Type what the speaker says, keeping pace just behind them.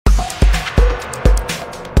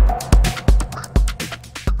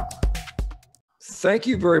thank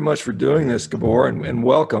you very much for doing this, Gabor, and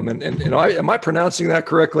welcome. Am I pronouncing that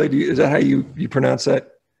correctly? Is that how you pronounce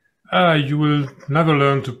that? You will never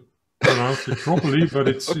learn to pronounce it properly, but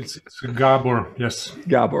it's Gabor. Yes,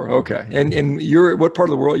 Gabor. Okay. And you're what part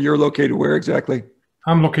of the world? You're located where exactly?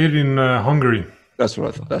 I'm located in Hungary. That's what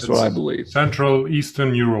I thought. That's what I believe. Central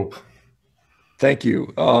Eastern Europe. Thank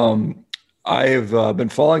you. I have been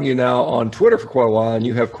following you now on Twitter for quite a while, and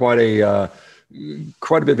you have quite a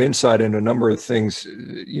bit of insight into a number of things,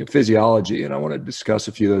 physiology, and I want to discuss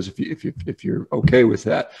a few of those if you're okay with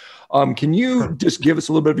that. Can you just give us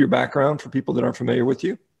a little bit of your background for people that aren't familiar with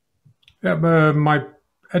you? Yeah, my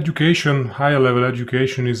education, higher level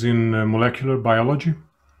education, is in molecular biology.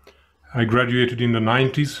 I graduated in the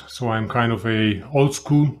 90s, so I'm kind of a old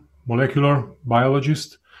school molecular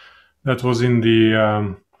biologist. That was in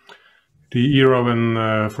the era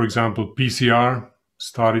when, for example, PCR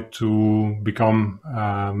started to become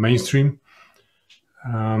mainstream.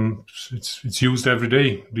 It's used every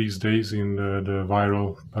day these days in the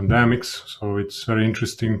viral pandemics, so it's very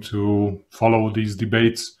interesting to follow these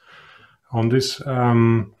debates on this.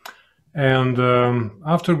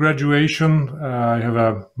 After graduation, I have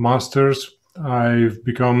a master's. I've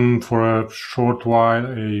become, for a short while,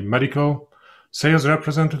 a medical sales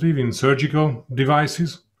representative in surgical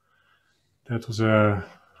devices. That was a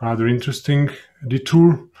rather interesting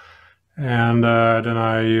detour. And then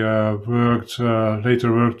I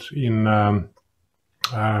later worked in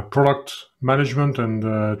product management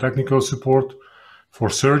and technical support for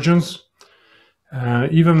surgeons.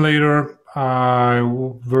 Even later, I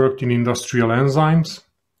worked in industrial enzymes,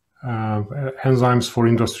 enzymes for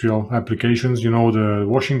industrial applications, the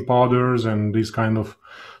washing powders and these kind of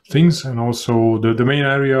things. And also the main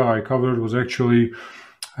area I covered was actually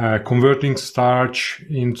converting starch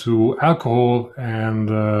into alcohol and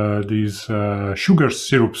these sugar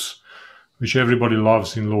syrups, which everybody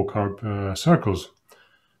loves in low carb circles.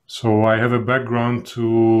 So I have a background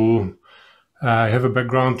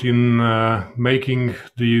in making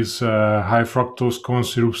these high fructose corn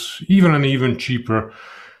syrups even cheaper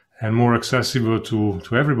and more accessible to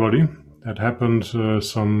everybody. That happened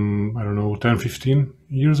some, 10, 15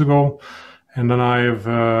 years ago. And then I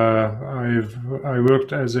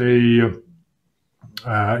worked as a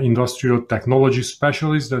industrial technology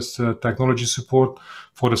specialist. That's technology support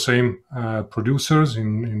for the same producers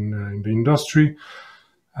in the industry,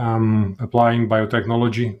 applying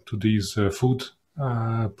biotechnology to these food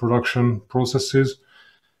production processes.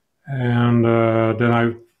 And then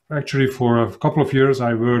I actually, for a couple of years,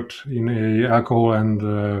 I worked in a alcohol and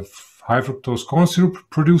high fructose corn syrup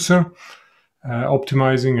producer,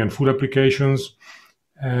 optimizing and food applications.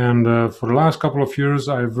 And for the last couple of years,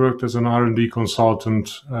 I've worked as an R&D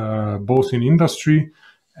consultant, both in industry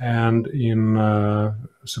and in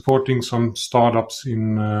supporting some startups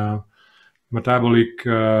in metabolic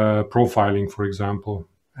profiling, for example.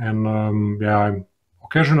 And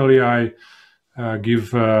occasionally I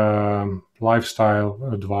give lifestyle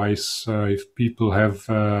advice if people have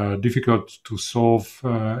difficult to solve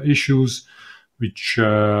issues which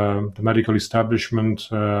the medical establishment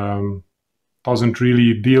doesn't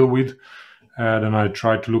really deal with. Then I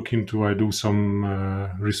try to look into, I do some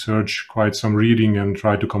research, quite some reading, and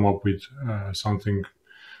try to come up with something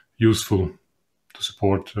useful to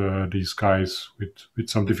support these guys with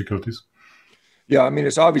some difficulties. Yeah, I mean,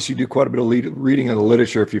 it's obvious you do quite a bit of reading of the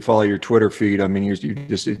literature if you follow your Twitter feed. I mean, you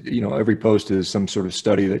just, every post is some sort of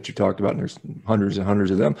study that you talked about, and there's hundreds and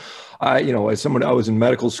hundreds of them. As someone, I was in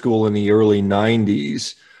medical school in the early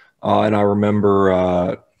 90s, and I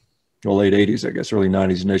remember, late 80s, I guess, early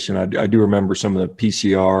 90s nation. I do remember some of the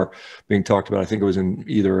PCR being talked about. I think it was in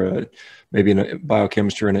either maybe in a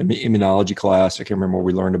biochemistry and an immunology class. I can't remember where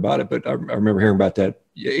we learned about it, but I remember hearing about that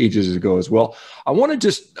ages ago as well. I want to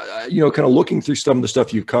just, kind of looking through some of the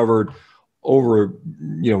stuff you've covered over,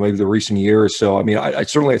 maybe the recent year or so. I mean, I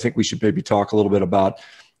certainly think we should maybe talk a little bit about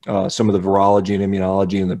some of the virology and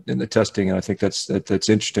immunology and the testing, and I think that's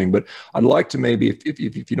interesting. But I'd like to maybe, if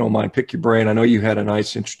you don't mind, pick your brain. I know you had a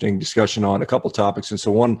nice, interesting discussion on a couple of topics, and so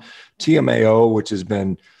one, TMAO, which has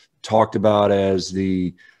been talked about as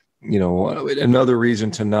the another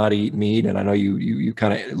reason to not eat meat, and I know you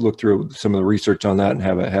kind of look through some of the research on that and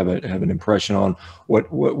have an impression on what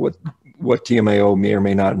TMAO may or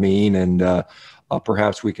may not mean, and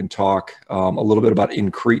perhaps we can talk a little bit about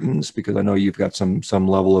incretins, because I know you've got some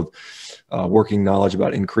level of working knowledge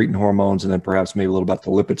about incretin hormones, and then perhaps maybe a little about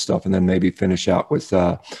the lipid stuff, and then maybe finish out with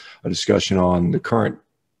a discussion on the current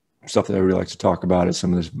stuff that everybody likes to talk about, is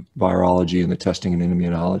some of this virology and the testing and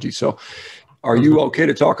immunology. So are you okay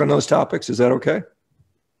to talk on those topics? Is that okay?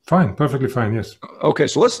 Fine, perfectly fine. Yes. Okay,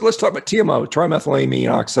 so let's talk about TMO,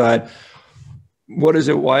 trimethylamine oxide. What is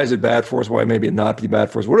it? Why is it bad for us? Why maybe it not be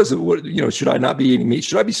bad for us? What is it? What, you know, should I not be eating meat?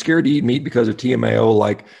 Should I be scared to eat meat because of TMAO,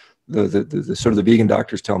 like the sort of the vegan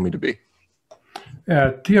doctors tell me to be?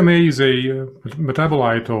 TMA is a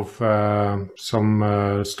metabolite of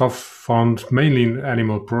some stuff found mainly in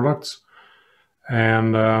animal products,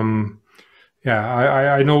 and I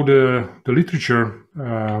know the literature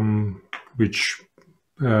which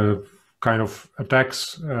kind of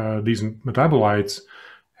attacks these metabolites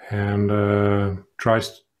and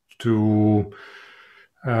tries to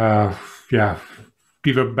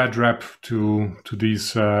give a bad rap to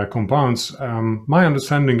these compounds. My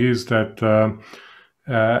understanding is that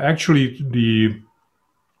actually the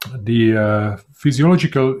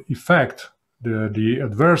physiological effect, the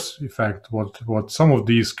adverse effect, what some of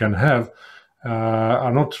these can have,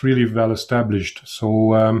 are not really well established.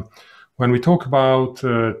 So when we talk about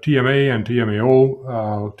TMA and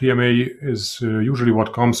TMAO, TMA is usually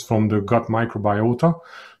what comes from the gut microbiota.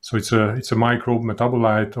 So it's a microbe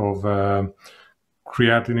metabolite of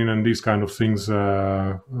creatinine and these kind of things,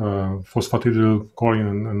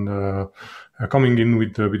 phosphatidylcholine and coming in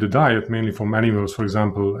with the diet, mainly from animals. For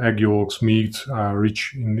example, egg yolks, meat are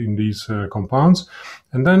rich in these compounds.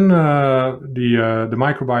 And then the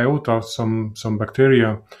microbiota, some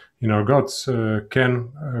bacteria in our guts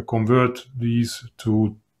can convert these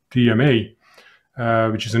to TMA,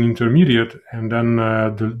 which is an intermediate, and then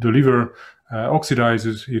the liver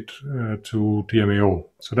oxidizes it to TMAO.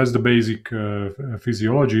 So that's the basic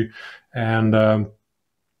physiology. And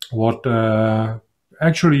what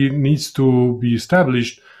actually needs to be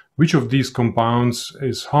established, which of these compounds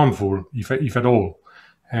is harmful, if at all.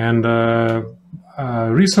 And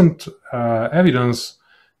recent evidence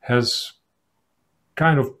has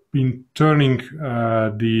kind of been turning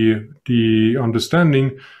the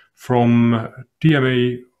understanding from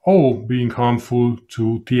TMAO being harmful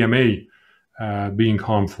to TMA being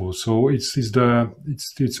harmful. So it's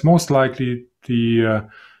most likely the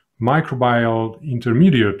microbial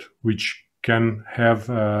intermediate which can have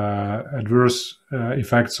adverse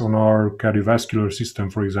effects on our cardiovascular system,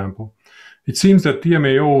 for example. It seems that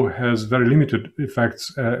TMAO has very limited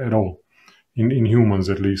effects at all, in humans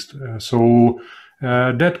at least. So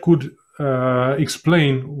that could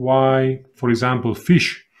explain why, for example,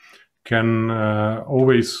 fish can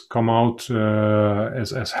always come out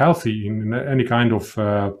as healthy in any kind of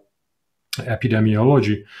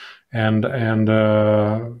epidemiology, and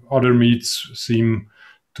other meats seem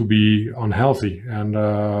to be unhealthy. And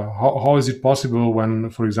how is it possible when,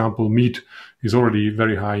 for example, meat is already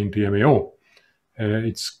very high in TMAO?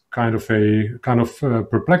 It's kind of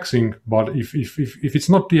perplexing. But if it's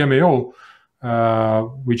not TMAO,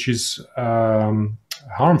 which is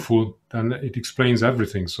harmful, then it explains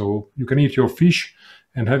everything. So you can eat your fish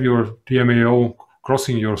and have your TMAO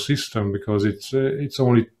crossing your system because it's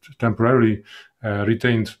only temporarily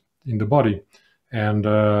retained in the body, and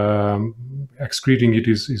excreting it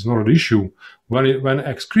is not an issue. When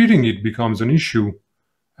excreting it becomes an issue,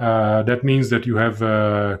 that means that you have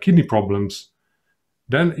kidney problems.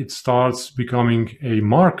 Then it starts becoming a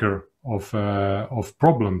marker of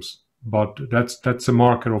problems. But that's a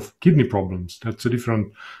marker of kidney problems. That's a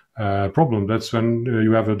different problem. That's when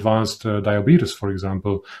you have advanced diabetes, for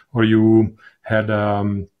example, or you had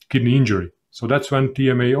kidney injury. So that's when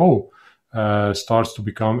TMAO starts to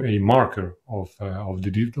become a marker of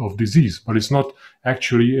disease. But it's not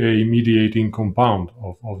actually a mediating compound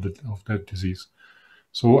of that disease.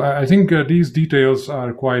 So I think these details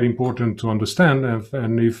are quite important to understand.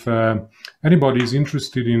 And if anybody is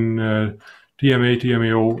interested in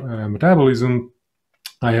TMAO metabolism,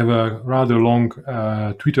 I have a rather long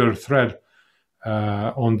Twitter thread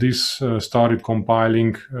on this. Started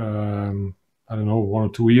compiling, I don't know, 1 or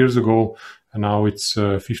 2 years ago, and now it's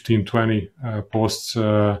 15, 20 posts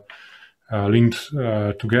linked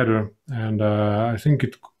together. And I think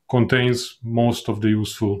it contains most of the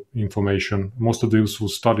useful information, most of the useful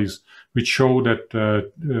studies, which show that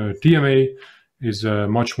TMA is a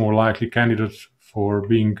much more likely candidate for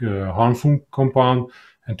being a harmful compound,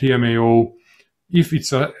 and TMAO, if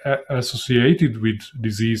it's associated with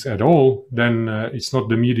disease at all, then it's not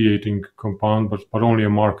the mediating compound, but only a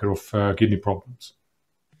marker of kidney problems.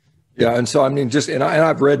 Yeah, and so I mean, and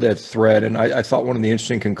I've read that thread, and I thought one of the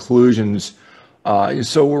interesting conclusions.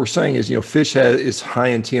 So what we're saying is, fish is high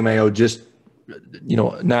in TMAO just,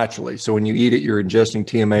 naturally. So when you eat it, you're ingesting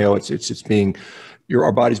TMAO. It's being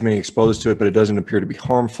our body's being exposed to it, but it doesn't appear to be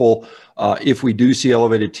harmful. If we do see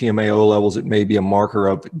elevated TMAO levels, it may be a marker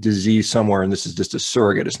of disease somewhere, and this is just a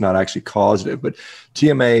surrogate. It's not actually causative. But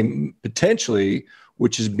TMA potentially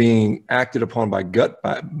which is being acted upon by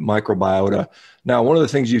microbiota. Now, one of the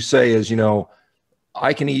things you say is,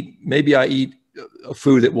 maybe I eat a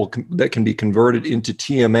food that can be converted into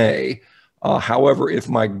TMA. However, if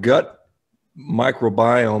my gut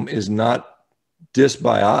microbiome is not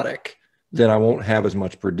dysbiotic, then I won't have as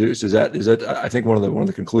much produced. Is that? I think one of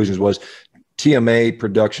the conclusions was TMA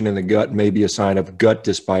production in the gut may be a sign of gut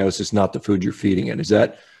dysbiosis, not the food you're feeding it. Is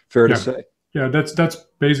that fair to say? Yeah, that's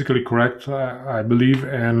basically correct, I believe,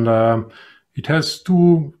 and it has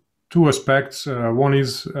two aspects. One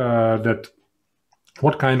is that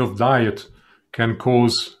what kind of diet can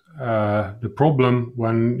cause the problem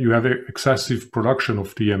when you have excessive production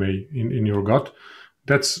of TMA in your gut.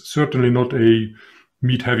 That's certainly not a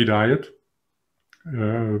meat-heavy diet.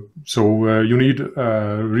 So you need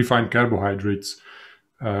refined carbohydrates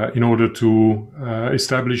in order to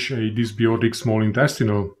establish a dysbiotic small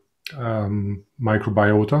intestinal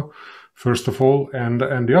microbiota, first of all, and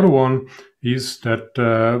the other one is that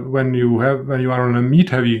when you are on a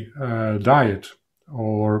meat-heavy diet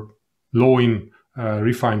or low in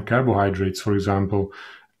refined carbohydrates, for example,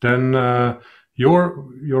 then your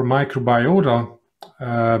microbiota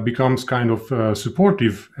becomes kind of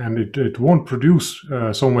supportive, and it won't produce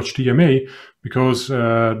so much TMA because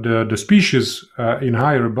the species in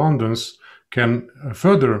higher abundance can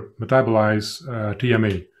further metabolize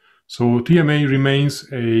TMA. So TMA remains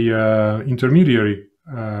a intermediary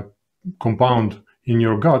compound in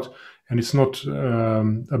your gut, and it's not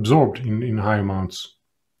absorbed in high amounts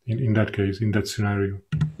in that case, in that scenario.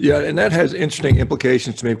 Yeah, and that has interesting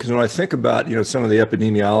implications to me, because when I think about some of the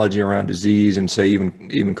epidemiology around disease and say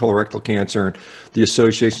even colorectal cancer and the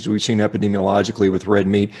associations we've seen epidemiologically with red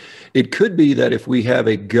meat, it could be that if we have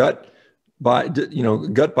a gut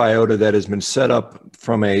biota that has been set up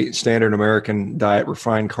from a standard American diet,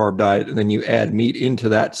 refined carb diet, and then you add meat into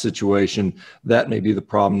that situation, that may be the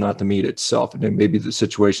problem, not the meat itself. And it may be the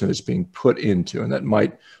situation that it's being put into, and that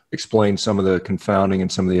might explain some of the confounding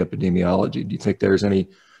and some of the epidemiology. Do you think there's any,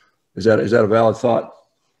 is that a valid thought?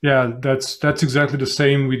 Yeah, that's exactly the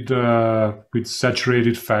same with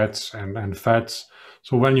saturated fats and fats.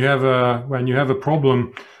 So when you have a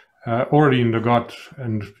problem already in the gut,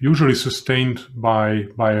 and usually sustained by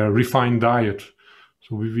a refined diet,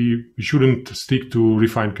 so we shouldn't stick to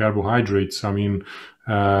refined carbohydrates. I mean,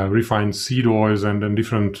 refined seed oils and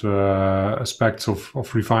different aspects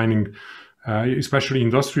of refining, especially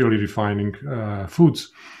industrially refining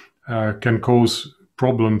foods, can cause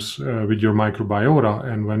problems with your microbiota.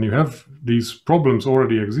 And when you have these problems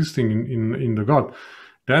already existing in the gut,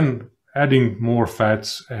 then adding more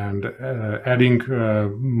fats and adding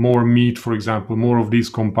more meat, for example, more of these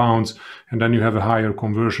compounds, and then you have a higher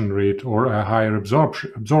conversion rate or a higher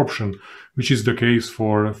absorption, which is the case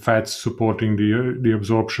for fats supporting the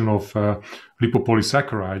absorption of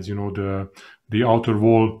lipopolysaccharides, the outer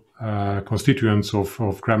wall constituents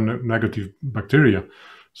of gram-negative bacteria.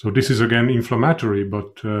 So this is again inflammatory,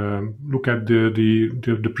 but look at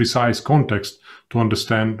the precise context to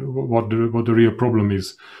understand what the real problem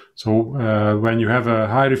is. So when you have a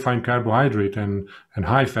high refined carbohydrate and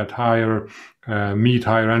high fat, higher meat,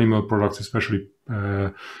 higher animal products, especially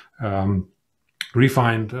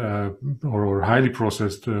refined or highly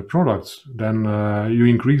processed products, then you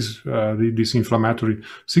increase this inflammatory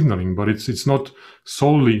signaling. But it's not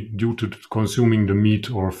solely due to consuming the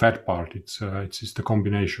meat or fat part. It's the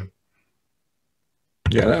combination.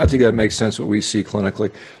 Yeah, I think that makes sense what we see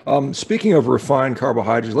clinically. Speaking of refined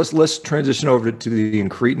carbohydrates, let's transition over to the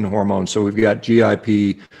incretin hormone. So we've got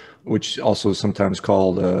GIP, which also is sometimes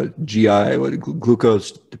called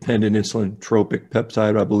glucose-dependent insulin-tropic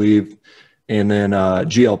peptide, I believe, and then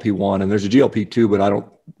GLP-1. And there's a GLP-2, but I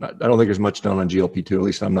don't think there's much done on GLP-2. At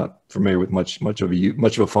least I'm not familiar with much of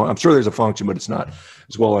a function. I'm sure there's a function, but it's not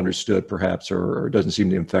as well understood, perhaps, or doesn't seem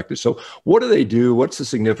to infect us. So, what do they do? What's the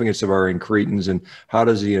significance of our incretins, and how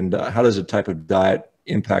does the type of diet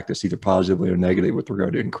impact us, either positively or negatively, with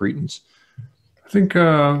regard to incretins? I think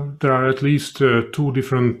there are at least two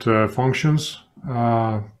different functions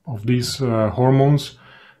of these hormones.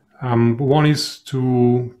 One is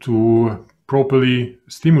to properly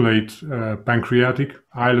stimulate pancreatic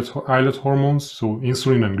islet hormones, so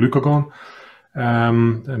insulin and glucagon,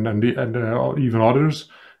 and even others.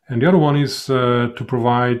 And the other one is to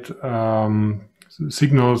provide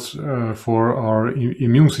signals for our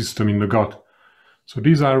immune system in the gut. So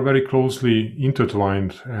these are very closely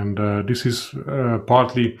intertwined, and this is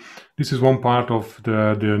one part of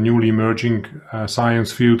the newly emerging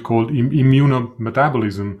science field called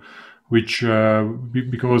immunometabolism, which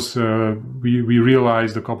because we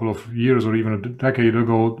realized a couple of years or even a decade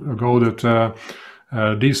ago that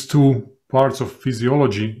these two parts of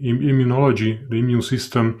physiology, immunology, the immune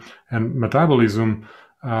system, and metabolism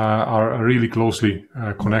are really closely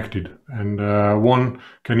connected, and one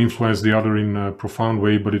can influence the other in a profound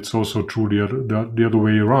way, but it's also true the other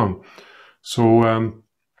way around. So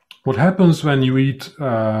what happens when you eat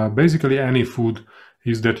basically any food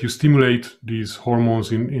is that you stimulate these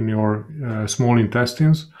hormones in your small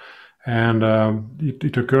intestines, and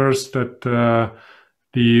it occurs that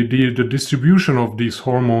the distribution of these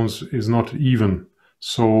hormones is not even.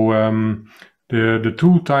 So the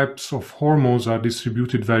two types of hormones are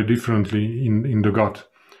distributed very differently in the gut.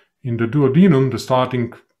 In the duodenum, the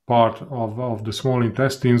starting part of the small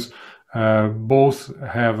intestines, both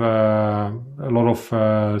have a lot of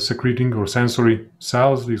secreting or sensory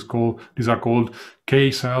cells. These are called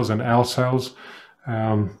K cells and L cells.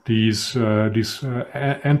 These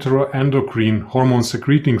enteroendocrine hormone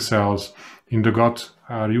secreting cells in the gut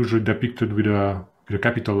are usually depicted with a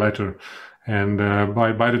capital letter. And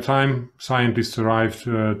by the time scientists arrived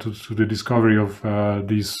to the discovery of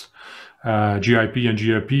these GIP and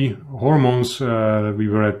GLP hormones, we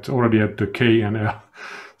were already at the K and L.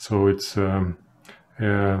 So it's not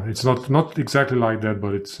exactly like that,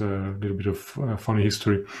 but it's a little bit of funny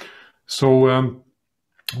history. So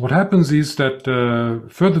what happens is that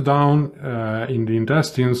further down in the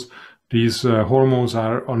intestines, these hormones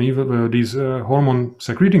are uneven. These hormone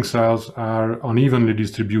secreting cells are unevenly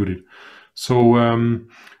distributed. So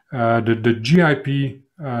the GIP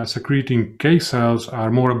secreting K cells are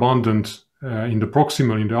more abundant in the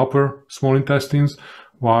upper small intestines,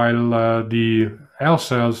 while the L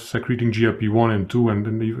cells secreting GLP-1 and 2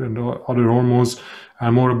 and other hormones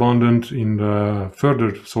are more abundant in the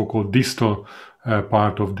further so-called distal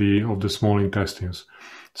part of the small intestines.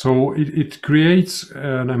 So it creates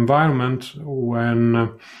an environment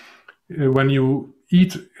when you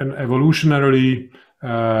eat an evolutionarily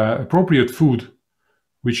appropriate food,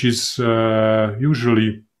 which is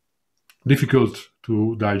usually difficult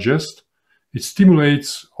to digest. It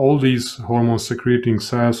stimulates all these hormone secreting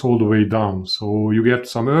cells all the way down. So you get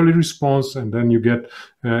some early response, and then you get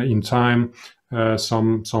in time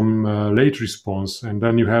some late response, and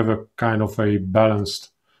then you have a kind of a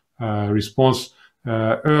balanced response.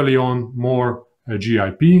 Early on, more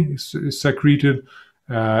GIP is secreted.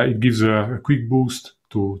 It gives a quick boost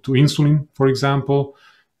to insulin, for example,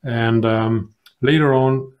 and later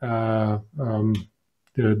on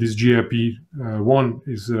this GLP-1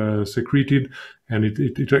 is secreted, and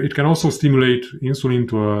it can also stimulate insulin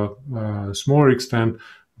to a smaller extent,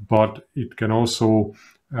 but it can also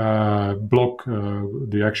block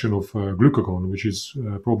the action of glucagon, which is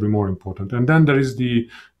probably more important. And then there is the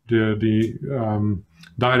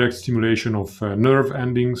direct stimulation of nerve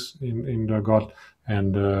endings in the gut,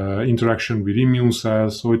 and interaction with immune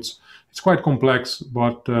cells. So it's quite complex,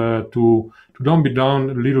 but to dumb it down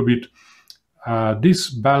a little bit,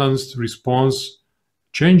 this balanced response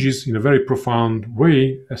changes in a very profound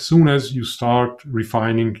way as soon as you start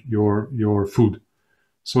refining your food.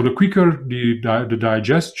 So the quicker the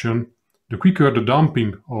digestion, the quicker the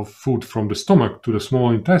dumping of food from the stomach to the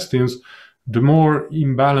small intestines, the more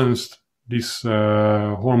imbalanced this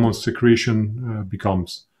hormone secretion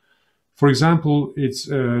becomes. For example,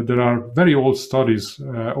 there are very old studies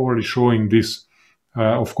already showing this.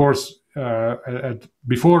 Of course,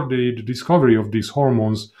 before the discovery of these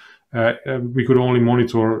hormones, we could only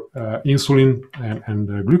monitor insulin and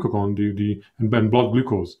glucagon, and blood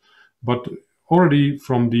glucose. But already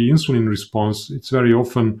from the insulin response, it's very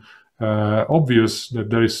often obvious that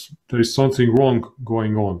there is something wrong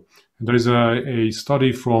going on. And there is a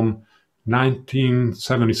study from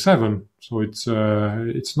 1977, so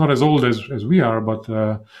it's not as old as we are, but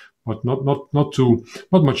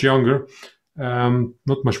not much younger,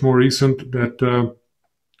 not much more recent, that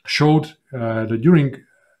showed that during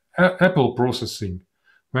apple processing,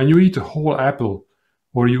 when you eat a whole apple,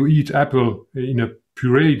 or you eat apple in a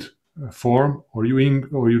pureed form, or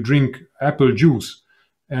you drink apple juice,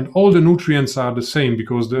 and all the nutrients are the same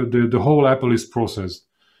because the whole apple is processed.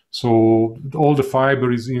 So all the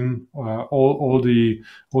fiber is in, all the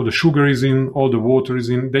sugar is in, all the water is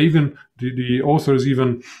in. They even the authors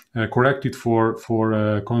even corrected for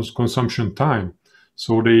consumption time.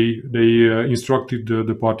 So they instructed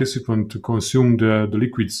the participant to consume the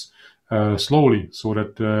liquids slowly, so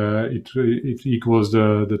that it equals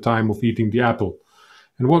the time of eating the apple.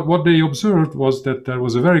 And what they observed was that there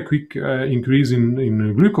was a very quick increase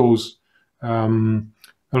in glucose,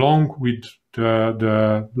 along with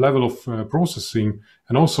the level of processing,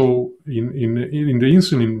 and also in the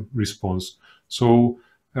insulin response. So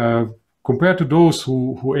compared to those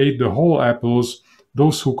who ate the whole apples,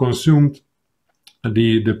 those who consumed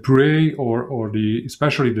the puree or the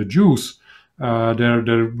especially the juice, their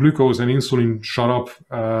glucose and insulin shot up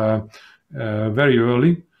very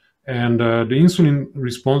early, and the insulin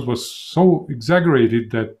response was so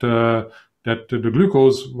exaggerated that that the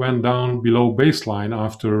glucose went down below baseline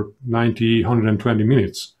after 120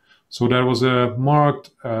 minutes. So there was a marked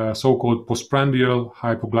so-called postprandial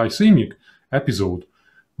hypoglycemic episode,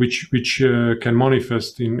 which can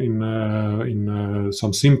manifest in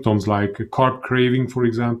some symptoms like carb craving, for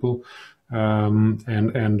example, and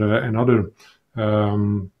other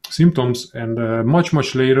symptoms. And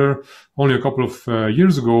much later, only a couple of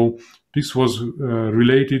years ago, this was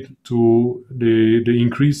related to the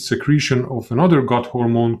increased secretion of another gut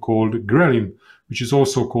hormone called ghrelin, which is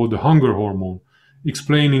also called the hunger hormone,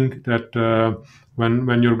 explaining that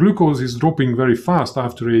when your glucose is dropping very fast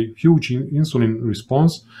after a huge insulin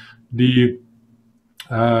response, the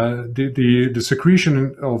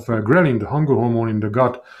secretion of ghrelin, the hunger hormone in the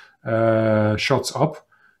gut, shuts up,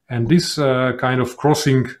 and this kind of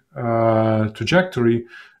crossing trajectory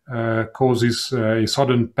causes a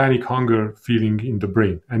sudden panic hunger feeling in the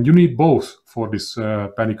brain, and you need both for this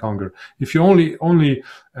panic hunger. If you only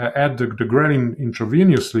add the ghrelin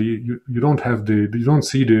intravenously, you don't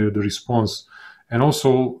see the response. And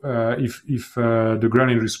also, if the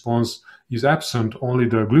ghrelin response is absent, only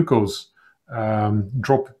the glucose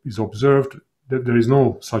drop is observed, there is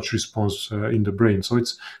no such response in the brain. So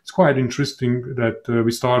it's quite interesting that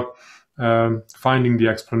we start finding the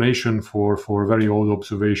explanation for very old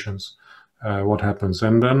observations, what happens.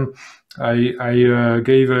 And then I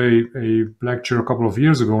gave a lecture a couple of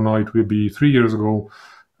years ago, now it will be 3 years ago,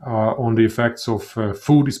 on the effects of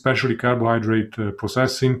food, especially carbohydrate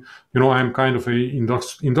processing. You know, I'm kind of a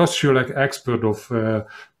industrial expert of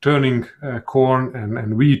turning corn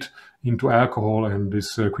and wheat into alcohol and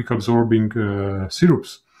this quick absorbing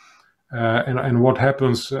syrups. And what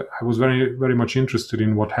happens, I was very much interested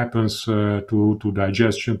in what happens to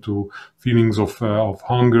digestion, to feelings of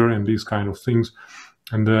hunger and these kind of things.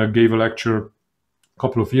 And gave a lecture a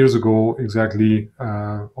couple of years ago exactly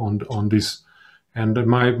on this. And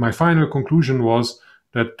my final conclusion was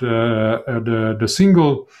that the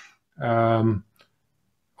single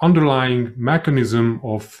underlying mechanism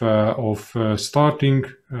of starting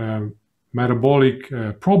metabolic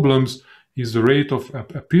problems is the rate of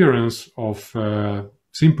appearance of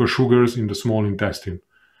simple sugars in the small intestine.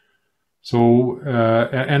 So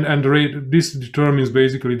and the rate, this determines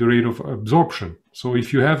basically the rate of absorption. So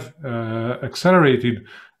if you have accelerated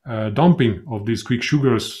dumping of these quick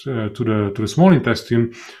sugars to the small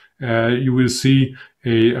intestine, you will see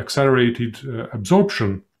a accelerated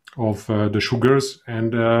absorption of the sugars,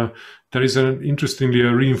 and there is an interestingly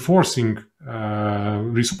a reinforcing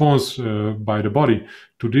response by the body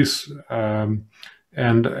to this,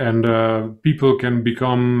 and people can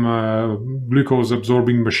become glucose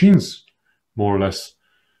absorbing machines, more or less.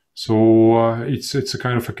 So it's a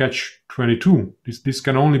kind of a catch-22. This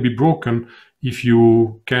can only be broken if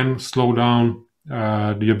you can slow down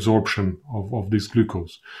the absorption of this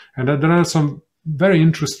glucose. And there are some very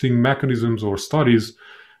interesting mechanisms or studies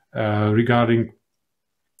regarding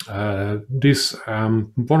this.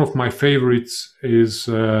 One of my favorites is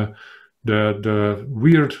the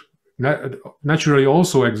weird, naturally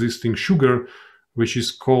also existing sugar, which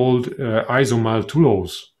is called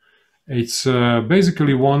isomaltulose. It's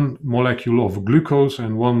basically one molecule of glucose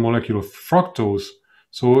and one molecule of fructose.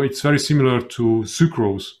 So it's very similar to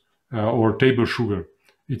sucrose or table sugar.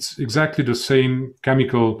 It's exactly the same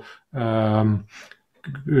chemical.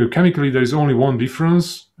 Chemically, there is only one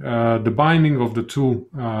difference. The binding of the two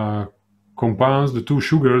compounds, the two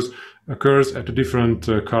sugars, occurs at the different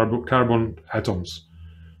carbon atoms.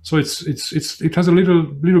 So it has a little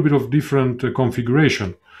bit of different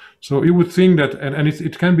configuration. So you would think that, and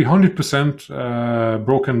it can be 100%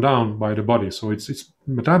 broken down by the body. So it's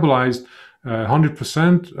metabolized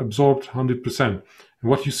 100%, absorbed 100%. And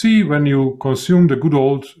what you see when you consume the good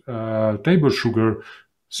old table sugar,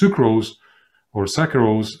 sucrose or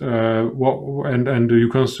saccharose, and you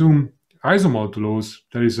consume isomaltulose,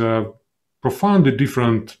 there is a profoundly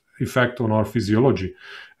different effect on our physiology.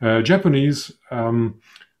 Japanese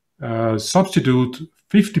substitute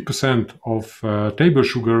 50% of table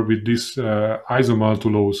sugar with this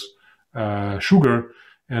isomaltulose sugar,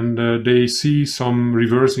 and they see some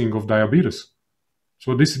reversing of diabetes.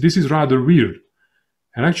 So this is rather weird.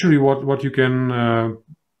 And actually, what you can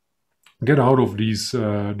get out of these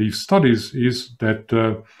studies is that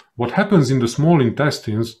what happens in the small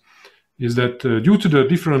intestines is that due to the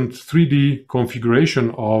different 3D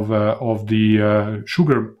configuration of the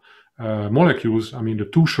sugar molecules, I mean the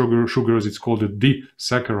two sugars, it's called a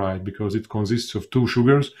disaccharide because it consists of two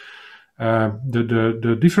sugars.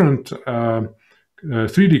 The different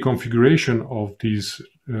 3D configuration of these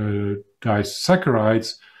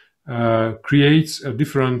disaccharides creates a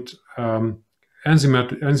different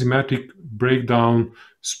enzymatic breakdown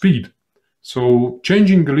speed. So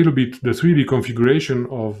changing a little bit the 3D configuration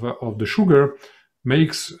of the sugar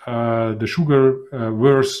makes the sugar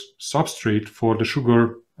worse substrate for the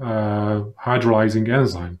sugar hydrolyzing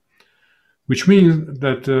enzyme, which means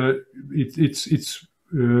that it's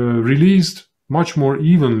released much more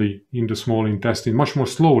evenly in the small intestine, much more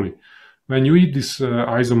slowly. When you eat this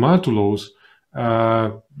isomaltulose,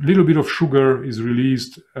 little bit of sugar is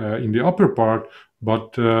released in the upper part,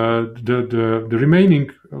 but the remaining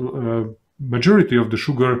majority of the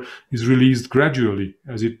sugar is released gradually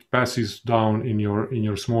as it passes down in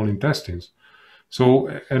your small intestines. So,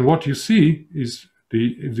 and what you see is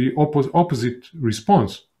the opposite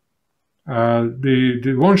response.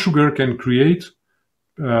 The one sugar can create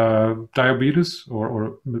diabetes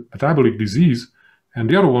or metabolic disease, and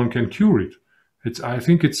the other one can cure it. I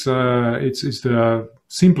think it's the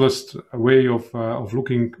simplest way of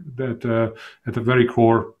looking at the very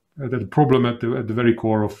core, at the problem at the very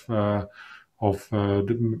core of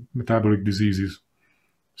the metabolic diseases.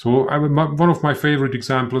 So one of my favorite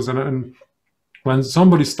examples, and when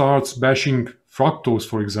somebody starts bashing fructose,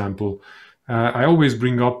 for example, I always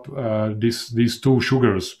bring up these two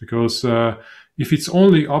sugars, because if it's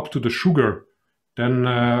only up to the sugar, then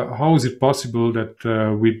how is it possible that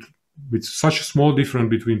with such a small difference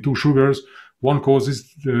between two sugars, one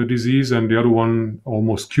causes the disease and the other one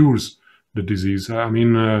almost cures the disease? I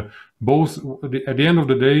mean, both at the end of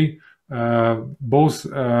the day, both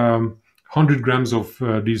 100 grams of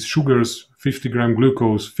these sugars, 50 gram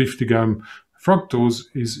glucose, 50 gram fructose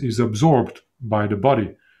is absorbed by the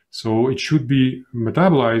body. So it should be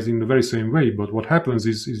metabolized in the very same way, but what happens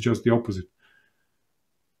is just the opposite.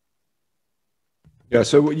 Yeah,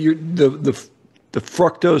 so the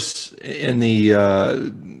fructose and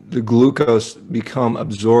the glucose become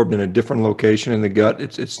absorbed in a different location in the gut.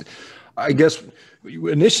 It's I guess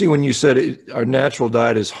initially when you said our natural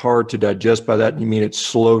diet is hard to digest, by that you mean it's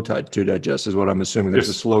slow to digest, is what I'm assuming. There's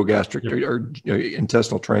a slow gastric or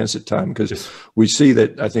intestinal transit time, because we see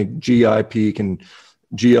that I think GLP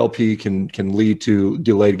can lead to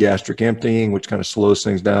delayed gastric emptying, which kind of slows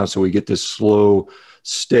things down. So we get this slow,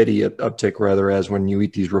 steady uptick, rather, as when you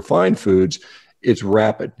eat these refined foods, it's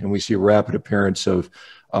rapid, and we see a rapid appearance of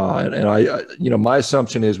my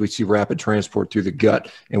assumption is we see rapid transport through the gut,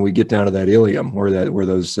 and we get down to that ileum where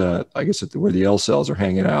the L cells are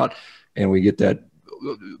hanging out, and we get that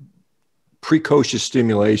precocious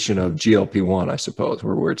stimulation of GLP-1, I suppose,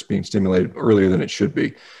 where it's being stimulated earlier than it should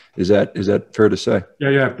be. Is that fair to say?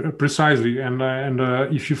 Yeah, precisely. And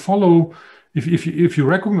if you follow, if you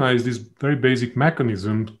recognize this very basic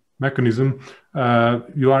mechanism,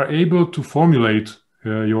 you are able to formulate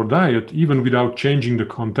your diet even without changing the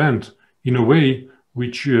content in a way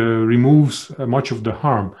which removes much of the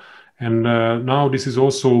harm. And now this is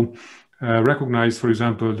also recognized, for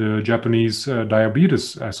example, the Japanese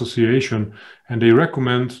Diabetes Association, and they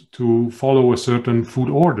recommend to follow a certain food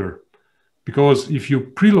order. Because if you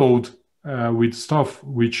preload with stuff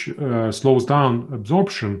which slows down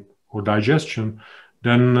absorption or digestion,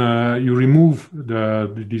 then you remove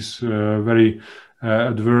this very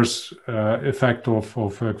adverse effect of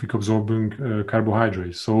quick absorbing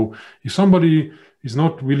carbohydrates. So if somebody is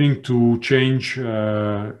not willing to change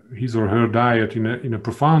his or her diet in a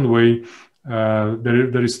profound way,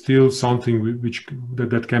 there is still something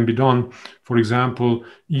that can be done. For example,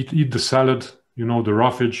 eat the salad, the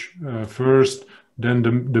roughage first, then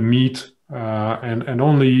the meat, and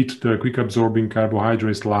only eat the quick absorbing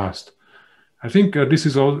carbohydrates last. I think this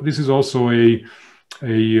is also a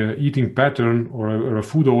eating pattern or a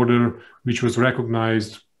food order which was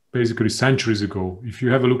recognized basically centuries ago. If you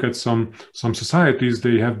have a look at some societies,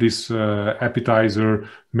 they have this appetizer,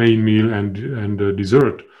 main meal, and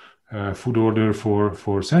dessert food order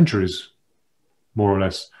for centuries, more or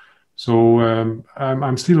less. So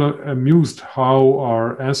I'm still amused how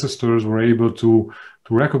our ancestors were able to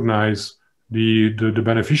recognize the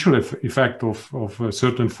beneficial effect of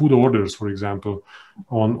certain food orders, for example,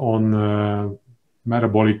 on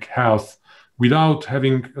metabolic health, without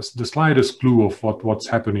having the slightest clue of what's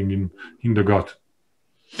happening in the gut.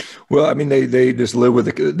 Well, I mean, they just live with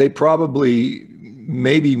it. They probably,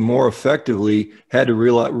 maybe more effectively, had to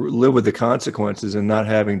live with the consequences and not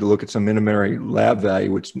having to look at some elementary lab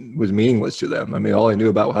value, which was meaningless to them. I mean, all they knew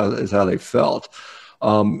about is how they felt.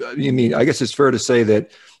 I guess it's fair to say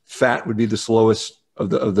that fat would be the slowest of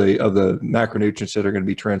the macronutrients that are going to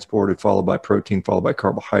be transported, followed by protein, followed by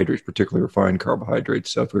carbohydrates, particularly refined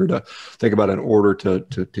carbohydrates. So if we were to think about an order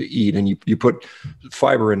to eat, and you put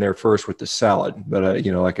fiber in there first with the salad, but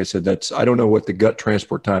like I said, I don't know what the gut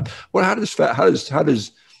transport time. Well,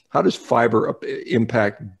 how does fiber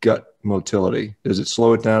impact gut motility? Does it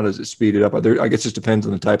slow it down? Does it speed it up? I guess it depends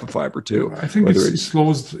on the type of fiber too. I think it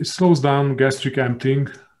slows down gastric emptying.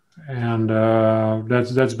 And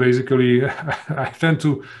that's basically I tend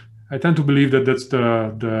to believe that that's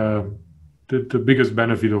the biggest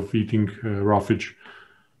benefit of eating roughage.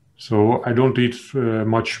 So I don't eat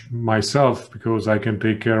much myself because I can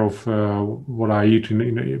take care of what I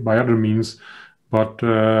eat by other means. But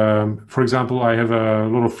for example, I have a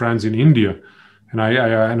lot of friends in India, and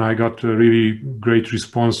I got a really great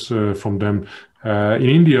response from them. In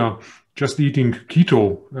India, just eating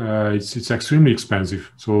keto, it's extremely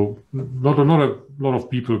expensive. So not a lot of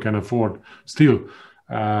people can afford still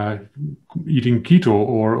eating keto,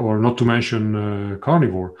 or not to mention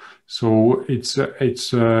carnivore. So it's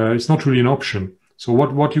not really an option. So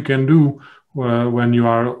what you can do when you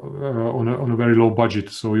are on a very low budget,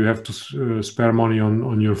 so you have to spare money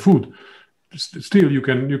on your food. Still, you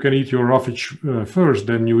can eat your roughage first,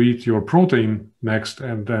 then you eat your protein next,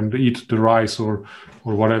 and then eat the rice or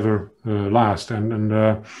whatever last. And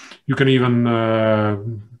you can even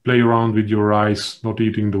play around with your rice, not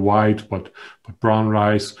eating the white but brown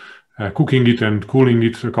rice, cooking it and cooling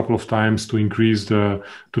it a couple of times to decrease the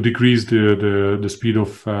speed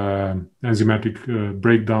of enzymatic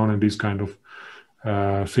breakdown and these kind of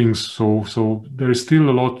things. So there is still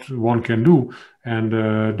a lot one can do. And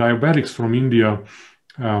diabetics from India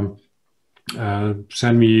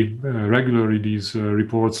send me regularly these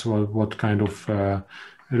reports. What kind of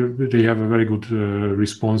they have a very good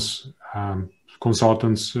response.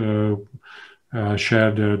 Consultants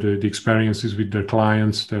share the experiences with their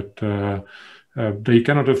clients that they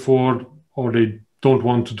cannot afford, or they don't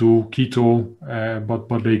want to do keto,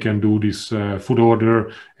 but they can do this food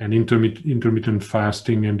order and intermittent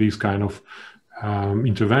fasting and these kind of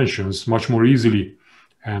interventions much more easily,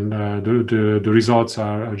 and the results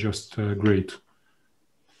are just great.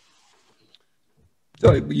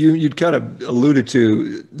 So you'd kind of alluded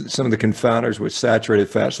to some of the confounders with saturated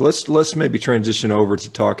fat. So let's maybe transition over to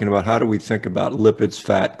talking about how do we think about lipids,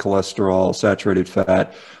 fat, cholesterol, saturated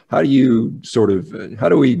fat.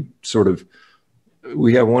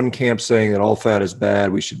 We have one camp saying that all fat is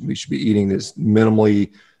bad. We should be eating this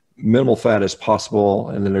minimal fat as possible,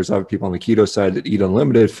 and then there's other people on the keto side that eat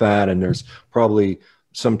unlimited fat, and there's probably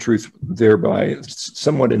some truth thereby,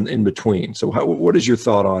 somewhat in between. So what is your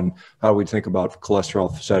thought on how we think about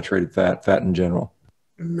cholesterol, saturated fat in general?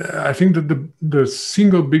 I think that the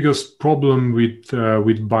single biggest problem with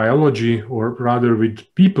biology, or rather with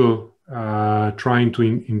people trying to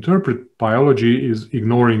interpret biology, is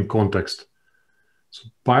ignoring context. So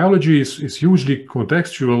biology is hugely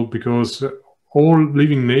contextual, because all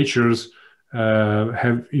living natures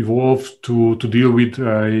have evolved to deal with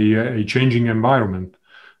a changing environment.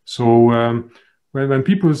 So when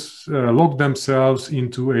people lock themselves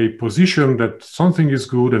into a position that something is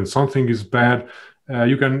good and something is bad,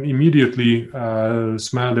 you can immediately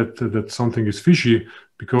smell that something is fishy,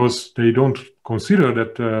 because they don't consider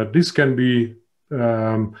that this can be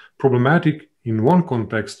problematic in one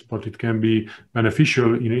context, but it can be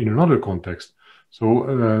beneficial in another context.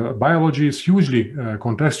 So biology is hugely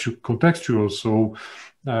contextual. So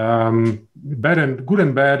good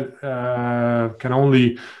and bad can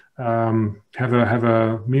only have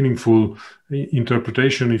a meaningful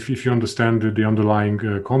interpretation if you understand the underlying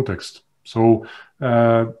context. So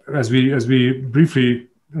as we briefly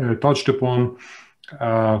touched upon,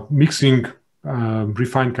 mixing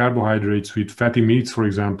refined carbohydrates with fatty meats, for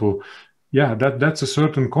example, that's a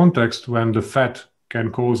certain context when the fat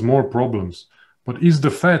can cause more problems. But is the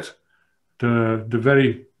fat the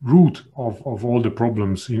very root of all the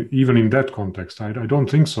problems, even in that context? I don't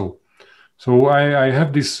think so. So I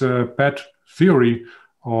have this pet theory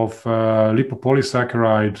of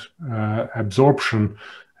lipopolysaccharide absorption,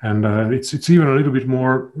 and it's even a little bit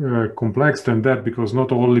more complex than that, because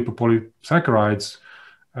not all lipopolysaccharides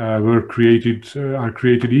are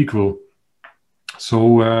created equal.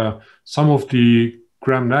 So some of the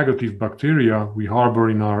gram-negative bacteria we harbor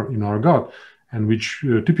in our gut, and which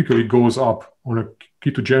typically goes up on a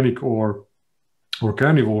ketogenic or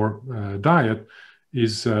carnivore diet,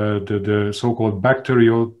 is the so-called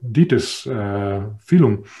Bacteroidetes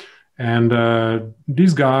phylum. And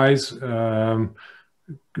these guys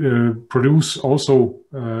produce also,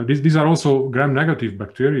 these are also gram-negative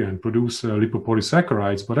bacteria and produce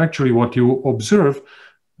lipopolysaccharides. But actually what you observe,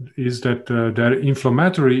 is that their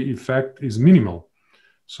inflammatory effect is minimal.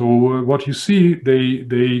 So what you see,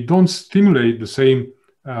 they don't stimulate the same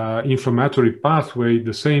inflammatory pathway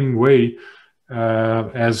the same way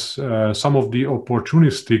as some of the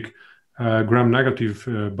opportunistic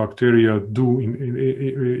gram-negative bacteria do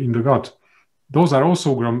in the gut. Those are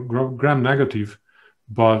also gram-negative,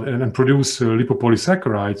 and produce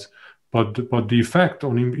lipopolysaccharides, but the effect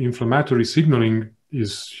on inflammatory signaling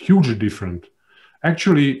is hugely different.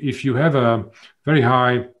 Actually, if you have a very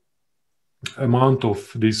high amount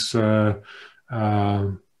of this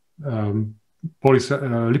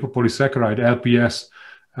lipopolysaccharide LPS,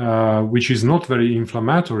 which is not very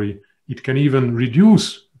inflammatory, it can even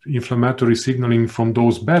reduce inflammatory signaling from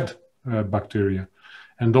those bad bacteria.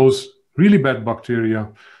 And those really bad bacteria,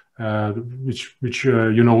 which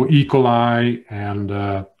you know, E. coli and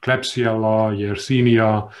Klebsiella,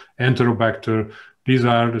 Yersinia, Enterobacter, these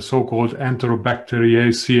are the so-called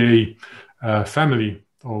Enterobacteriaceae family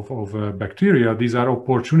of bacteria. These are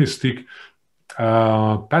opportunistic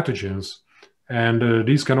pathogens, and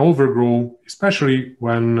these can overgrow, especially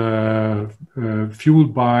when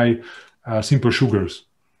fueled by simple sugars.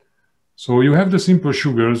 So you have the simple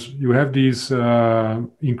sugars, you have these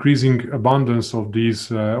increasing abundance of these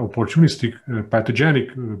opportunistic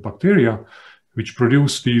pathogenic bacteria, which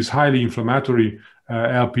produce these highly inflammatory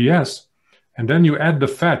LPS, and then you add the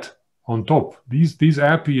fat on top. These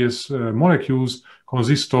LPS molecules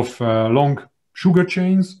consist of long sugar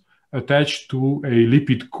chains attached to a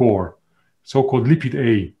lipid core, so-called lipid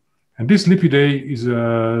A. And this lipid A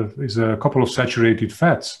is a couple of saturated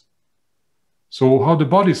fats. So how the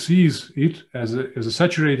body sees it as a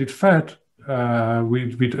saturated fat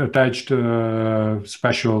with attached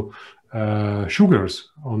special sugars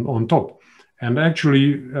on top. And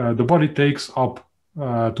actually, the body takes up,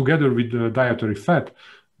 together with the dietary fat,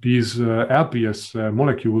 these LPS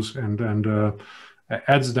molecules and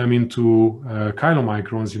adds them into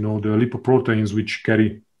chylomicrons, you know, the lipoproteins which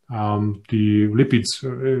carry the lipids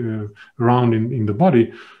around in the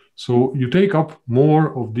body. So you take up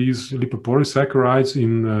more of these lipopolysaccharides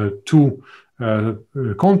in two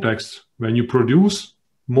contexts: when you produce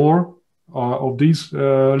more of these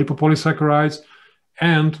lipopolysaccharides,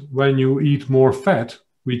 and when you eat more fat,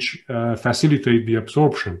 which facilitate the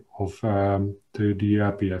absorption of the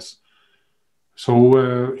LPS.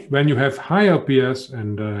 So when you have high LPS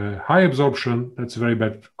and high absorption, that's a very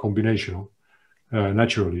bad combination,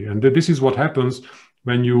 naturally. And this is what happens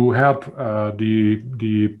when you help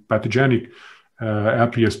the pathogenic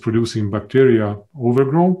LPS producing bacteria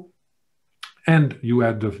overgrow, and you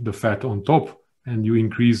add the fat on top, and you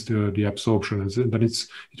increase the absorption, and then it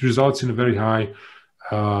results in a very high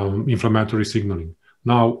inflammatory signaling.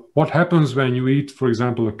 Now, what happens when you eat, for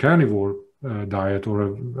example, a carnivore diet or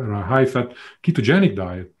a high-fat ketogenic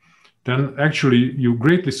diet? Then actually you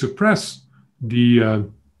greatly suppress the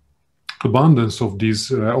abundance of these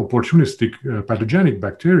opportunistic pathogenic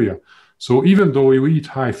bacteria. So even though you eat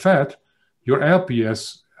high fat, your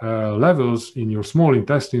LPS levels in your small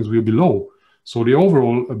intestines will be low. So the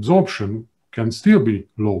overall absorption can still be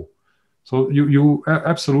low. So you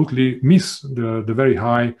absolutely miss the very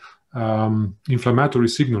high inflammatory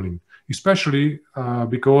signaling, especially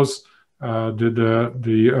because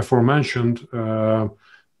the aforementioned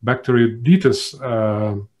Bacteroidetes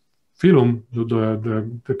phylum,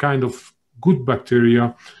 the kind of good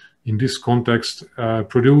bacteria in this context,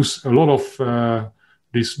 produce a lot of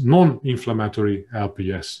this non-inflammatory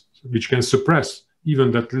LPS, which can suppress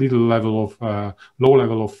even that little level of low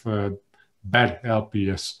level of bad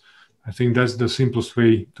LPS. I think that's the simplest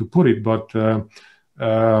way to put it, but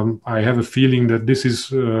I have a feeling that this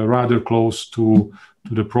is rather close to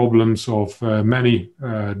the problems of many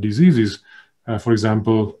diseases, for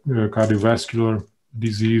example, cardiovascular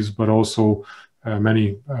disease, but also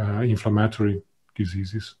many inflammatory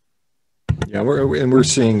diseases. Yeah, we're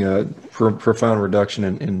seeing a profound reduction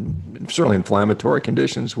in certainly inflammatory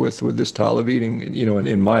conditions with this style of eating, you know,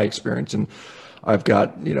 in my experience. And I've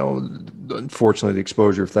got, you know, unfortunately, the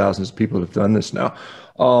exposure of thousands of people that have done this now.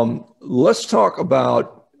 Let's talk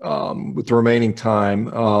about, with the remaining time,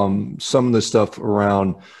 some of the stuff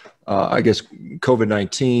around, I guess,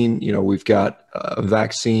 COVID-19. You know, we've got a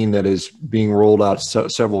vaccine that is being rolled out,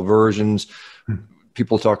 several versions.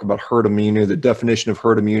 People talk about herd immunity. The definition of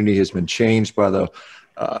herd immunity has been changed by the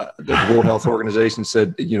World Health Organization.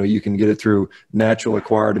 Said, you know, you can get it through natural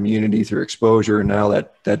acquired immunity through exposure. And now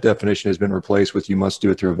that definition has been replaced with you must do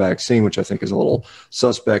it through a vaccine, which I think is a little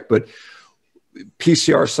suspect. But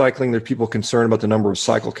PCR cycling, there's people concerned about the number of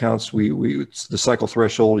cycle counts. It's the cycle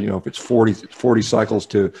threshold, you know, if it's 40 cycles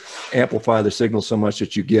to amplify the signal so much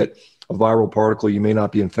that you get a viral particle, you may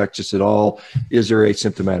not be infectious at all. Is there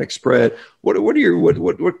asymptomatic spread? What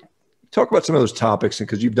talk about some of those topics,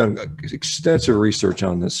 because you've done extensive research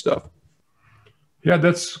on this stuff. Yeah,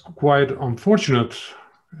 that's quite unfortunate,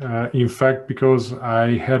 in fact, because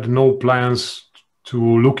I had no plans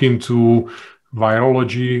to look into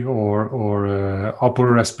virology or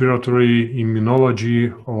upper respiratory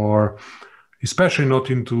immunology, or especially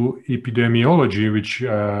not into epidemiology, which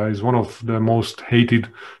is one of the most hated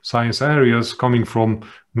science areas, coming from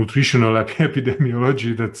nutritional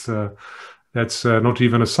epidemiology. That's not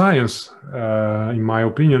even a science, in my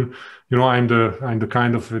opinion. You know, I'm the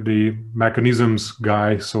kind of the mechanisms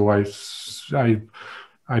guy, so I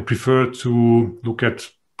prefer to look at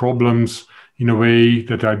problems in a way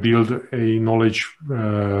that I build a knowledge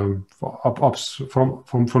from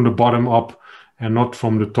the bottom up and not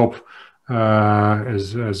from the top,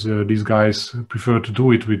 as these guys prefer to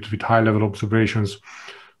do it with high level observations.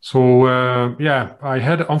 So yeah,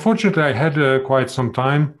 unfortunately I had quite some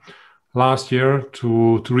time last year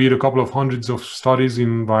to read a couple of hundreds of studies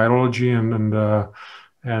in virology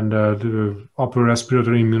and the upper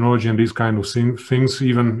respiratory immunology and these kind of things,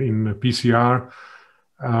 even in PCR.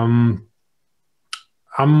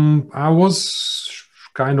 I was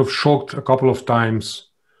kind of shocked a couple of times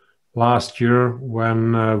last year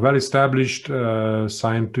when well-established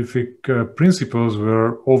scientific principles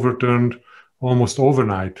were overturned almost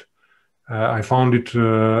overnight. I found it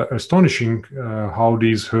astonishing how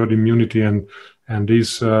these herd immunity and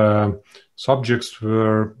these subjects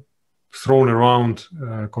were thrown around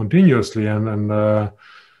continuously. And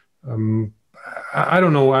I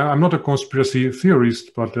don't know, I'm not a conspiracy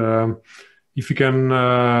theorist, but if you can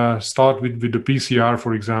start with the PCR,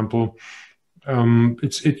 for example,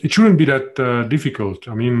 it shouldn't be that difficult.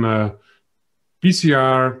 I mean,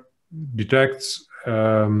 PCR detects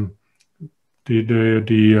the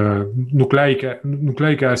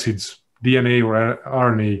nucleic acids, DNA or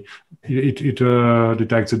RNA. It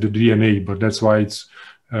detects the DNA, but that's why it's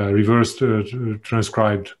reverse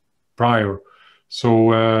transcribed prior.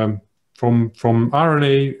 So from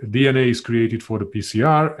RNA, DNA is created for the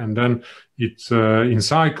PCR, and then it in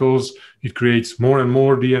cycles it creates more and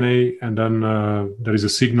more DNA, and then there is a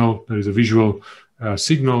signal, there is a visual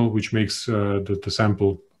signal which makes the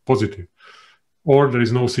sample positive. Or there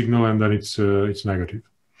is no signal and then it's negative.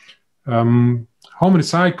 How many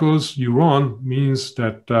cycles you run means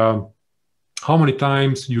that how many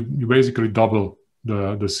times you basically double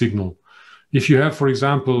the signal. If you have, for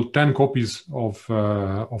example, 10 copies of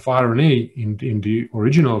RNA in the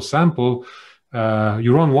original sample,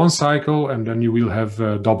 you run one cycle and then you will have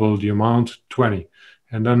double the amount, 20.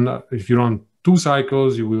 And then if you run 2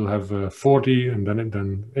 cycles, you will have 40 and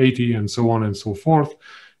then 80 and so on and so forth.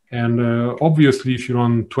 And obviously, if you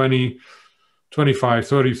run 20, 25,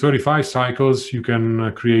 30, 35 cycles, you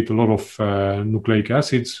can create a lot of nucleic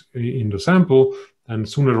acids in the sample. And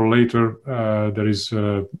sooner or later, there is,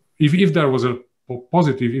 if there was a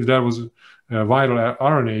positive, if there was a viral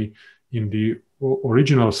RNA in the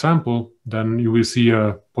original sample, then you will see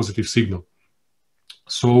a positive signal.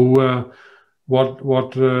 So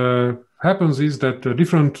what happens is that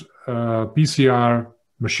different PCR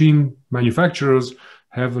machine manufacturers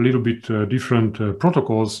have a little bit different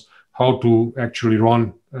protocols how to actually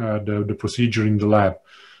run the procedure in the lab,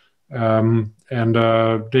 and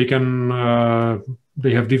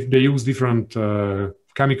they use different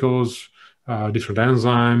chemicals, different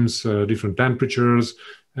enzymes, different temperatures,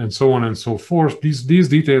 and so on and so forth. These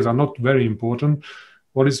details are not very important.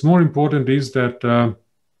 What is more important is that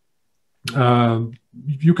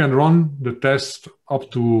you can run the test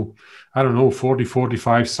up to, I don't know, 40,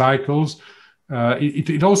 45 cycles.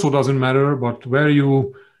 It also doesn't matter, but where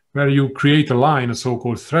you create a line, a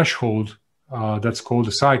so-called threshold, that's called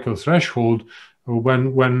the cycle threshold,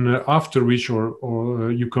 when after which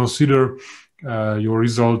or you consider your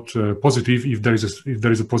result positive if there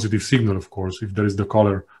is a positive signal, of course, if there is the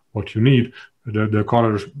color what you need, the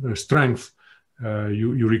color strength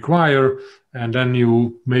you require, and then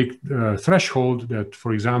you make a threshold that,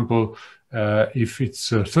 for example, if it's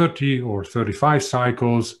 30 or 35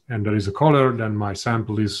 cycles and there is a color, then my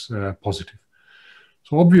sample is positive.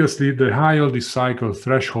 So obviously, the higher the cycle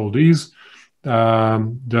threshold is, the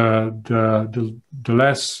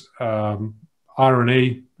less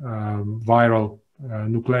RNA viral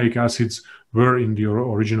nucleic acids were in the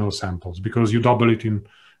original samples, because you double it in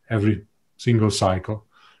every single cycle.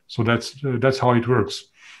 So that's how it works.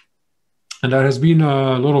 And there has been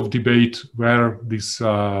a lot of debate where this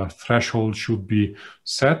threshold should be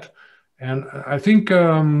set. And I think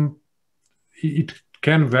it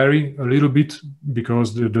can vary a little bit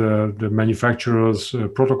because the manufacturers'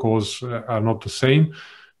 protocols are not the same.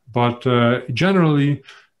 But generally,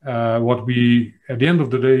 what we, at the end of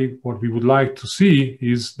the day, what we would like to see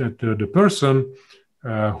is that the person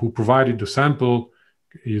who provided the sample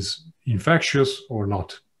is infectious or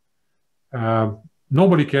not.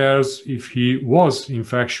 Nobody cares if he was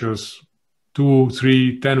infectious 2,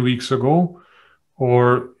 3, 10 weeks ago,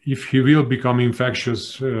 or if he will become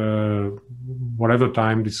infectious whatever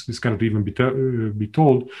time. This cannot even be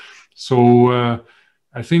told. So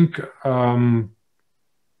I think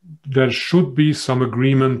there should be some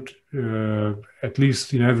agreement, at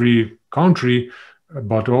least in every country,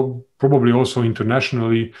 but probably also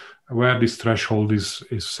internationally, where this threshold is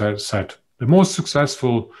set. The most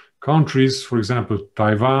successful countries, for example,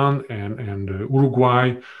 Taiwan and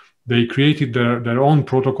Uruguay, they created their own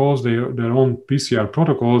protocols, their own PCR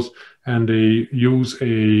protocols, and they use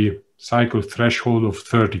a cycle threshold of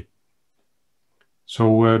 30.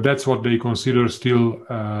 So that's what they consider still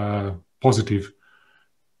positive,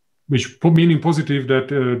 which meaning positive that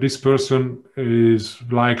this person is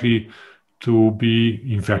likely to be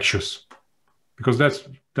infectious, because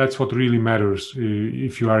that's what really matters,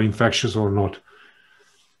 if you are infectious or not.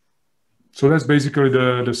 So that's basically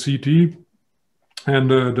the CT.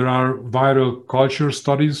 And there are viral culture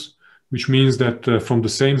studies, which means that from the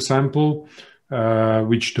same sample,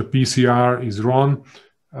 which the PCR is run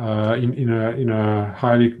in a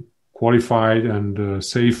highly qualified and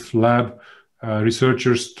safe lab,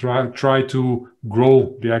 researchers try to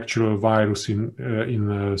grow the actual virus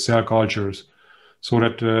in cell cultures, so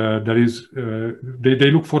that there is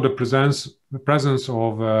they look for the presence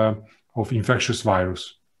of infectious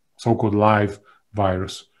virus, so-called live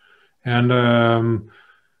virus. And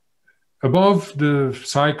above the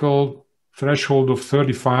cycle threshold of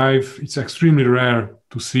 35, it's extremely rare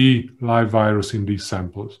to see live virus in these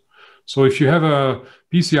samples. So if you have a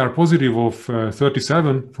PCR positive of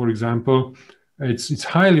 37, for example, it's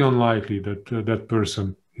highly unlikely that that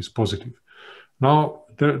person is positive. Now,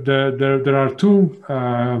 there are two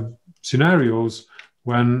scenarios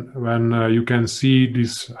when you can see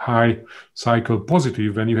this high cycle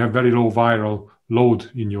positive, when you have very low viral load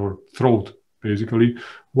in your throat, basically.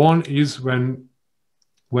 One is when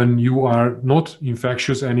you are not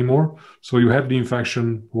infectious anymore, so you had the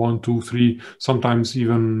infection 1, 2, 3, sometimes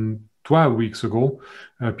even 12 weeks ago.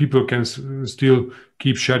 People can still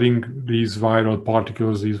keep shedding these viral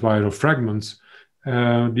particles, these viral fragments.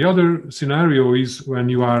 The other scenario is when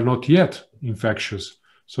you are not yet infectious.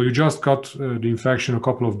 So you just got the infection a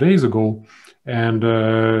couple of days ago, and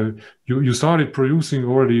you started producing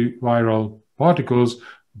already viral particles,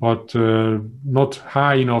 but not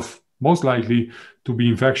high enough, most likely, to be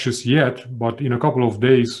infectious yet. But in a couple of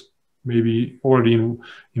days, maybe already in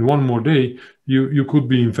one more day, you could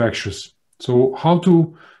be infectious. So how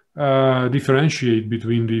to differentiate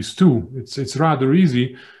between these two? It's rather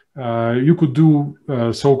easy. You could do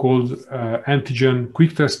so-called antigen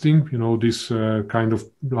quick testing, this kind of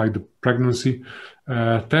like the pregnancy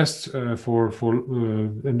tests for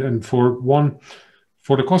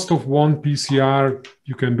the cost of one PCR,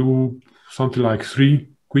 you can do something like 3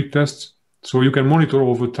 quick tests. So you can monitor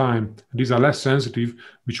over time. These are less sensitive,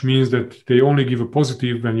 which means that they only give a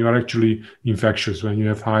positive when you are actually infectious, when you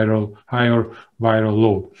have higher viral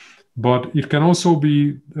load. But it can also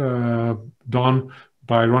be done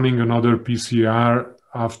by running another PCR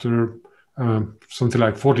after something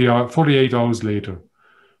like 48 hours later.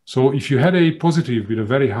 So if you had a positive with a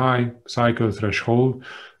very high cycle threshold,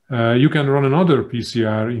 you can run another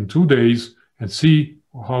PCR in 2 days and see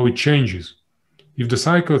how it changes. If the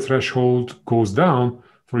cycle threshold goes down,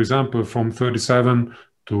 for example, from 37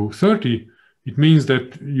 to 30, it means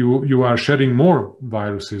that you are shedding more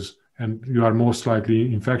viruses and you are most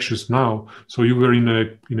likely infectious now. So you were in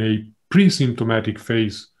a pre-symptomatic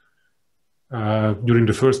phase during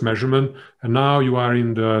the first measurement, and now you are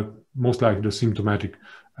in the most likely the symptomatic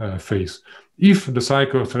phase. If the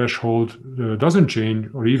cycle threshold doesn't change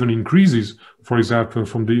or even increases, for example,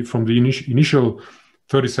 from the initial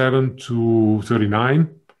 37 to 39,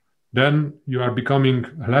 then you are becoming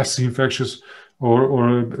less infectious,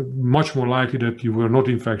 or much more likely that you were not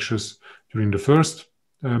infectious during the first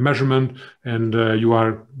measurement, and you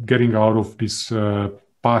are getting out of this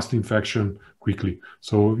past infection quickly.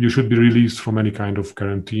 So you should be released from any kind of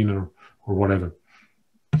quarantine or whatever.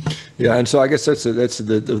 Yeah, and so I guess that's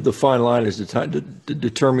the fine line is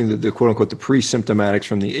determining the quote unquote the pre-symptomatics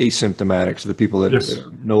from the asymptomatics, the people that Yes.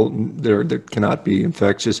 that cannot be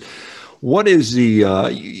infectious. What is the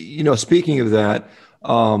speaking of that,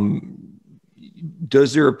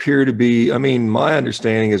 does there appear to be, I mean, my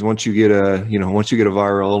understanding is once you get a, once you get a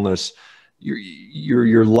viral illness,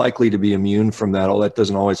 you're likely to be immune from that. All that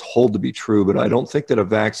doesn't always hold to be true, but I don't think that a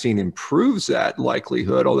vaccine improves that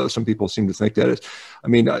likelihood, although some people seem to think that is. I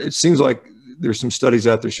mean, it seems like there's some studies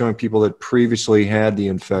out there showing people that previously had the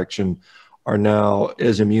infection are now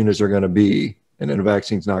as immune as they're going to be, and then a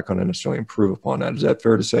vaccine's not going to necessarily improve upon that. Is that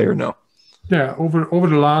fair to say or no? Yeah, over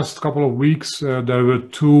the last couple of weeks, there were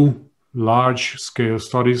two large-scale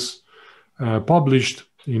studies published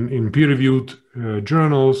in peer-reviewed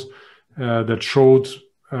journals that showed,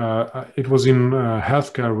 it was in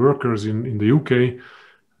healthcare workers in the UK,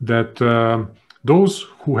 that those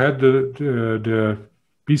who had the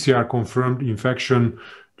PCR-confirmed infection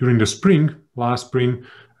during the spring, last spring,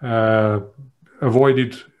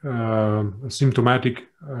 avoided symptomatic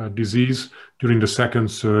disease during the second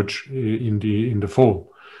surge in the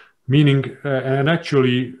fall. Meaning, and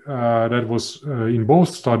actually that was in both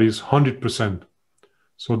studies 100%.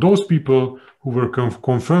 So those people who were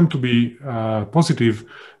confirmed to be positive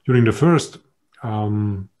during the first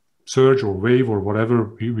surge or wave or whatever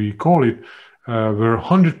we call it, were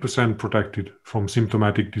 100% protected from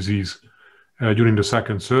symptomatic disease during the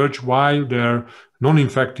second surge, while their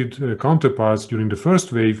non-infected counterparts during the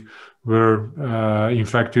first wave were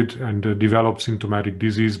infected and developed symptomatic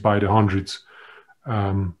disease by the hundreds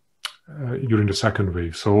during the second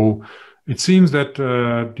wave. So it seems that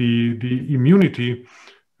the immunity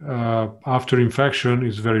after infection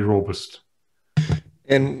is very robust.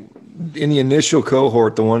 And in the initial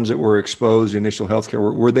cohort, the ones that were exposed, the initial healthcare,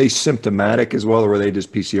 were they symptomatic as well, or were they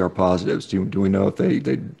just PCR positives? Do we know if they...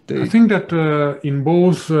 I think that in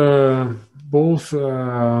both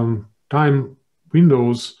time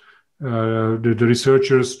windows, the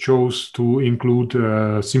researchers chose to include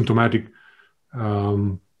symptomatic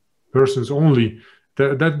persons only.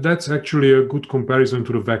 That's actually a good comparison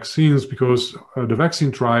to the vaccines, because the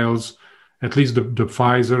vaccine trials, at least the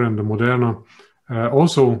Pfizer and the Moderna,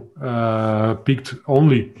 also picked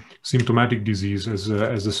only symptomatic disease as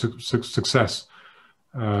a success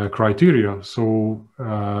criteria. So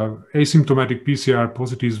asymptomatic PCR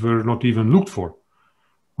positives were not even looked for.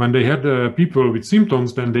 When they had people with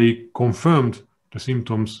symptoms, then they confirmed the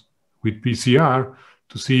symptoms with PCR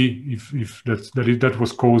to see if that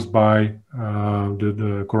was caused by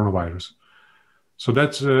the coronavirus. So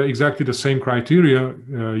that's exactly the same criteria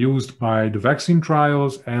used by the vaccine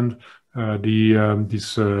trials and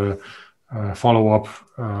these follow-up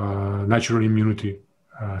natural immunity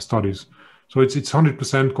studies. So it's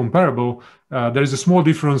 100% comparable. There is a small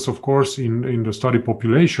difference, of course, in the study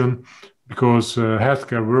population, because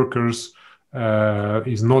healthcare workers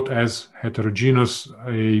is not as heterogeneous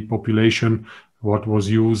a population what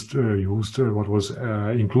was what was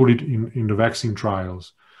included in the vaccine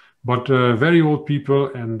trials. But very old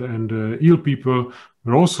people and ill people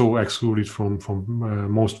were also excluded from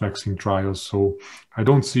most vaccine trials. So I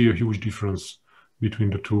don't see a huge difference between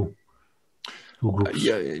the two groups.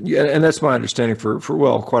 Yeah, and that's my understanding for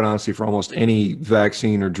well, quite honestly, for almost any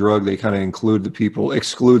vaccine or drug, they kind of exclude the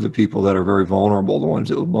people that are very vulnerable, the ones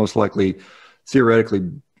that will most likely, theoretically,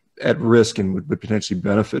 at risk and would potentially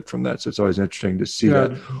benefit from that. So it's always interesting to see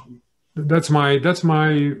that. That's my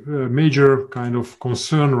major kind of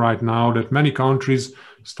concern right now, that many countries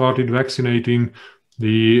started vaccinating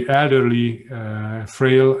the elderly,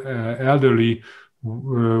 frail elderly,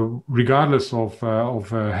 regardless of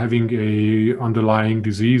having a underlying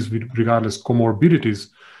disease, regardless comorbidities,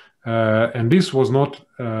 and this was not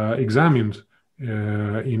examined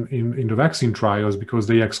in the vaccine trials, because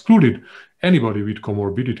they excluded anybody with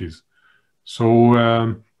comorbidities.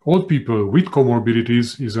 So old people with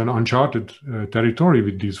comorbidities is an uncharted territory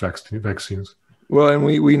with these vaccines. Well, and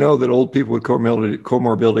we know that old people with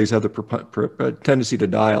comorbidities have the tendency to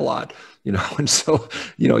die a lot, and so,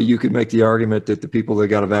 you could make the argument that the people that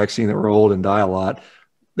got a vaccine that were old and die a lot,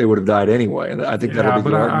 they would have died anyway. And I think that'll be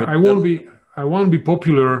the argument. I won't be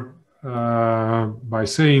popular by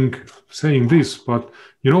saying this, but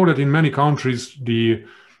you know that in many countries, the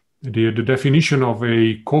definition of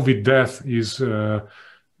a COVID death is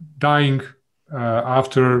dying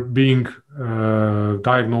after being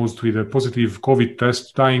diagnosed with a positive COVID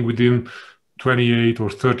test, dying within 28 or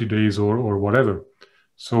 30 days or whatever.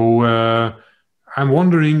 So I'm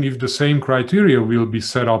wondering if the same criteria will be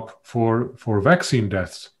set up for vaccine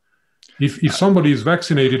deaths. If somebody is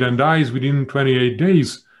vaccinated and dies within 28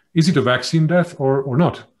 days, is it a vaccine death or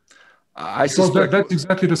not? I suspect that's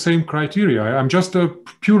exactly the same criteria. I'm just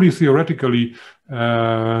purely theoretically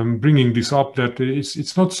bringing this up, that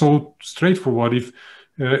it's not so straightforward. If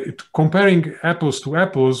comparing apples to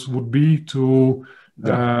apples would be to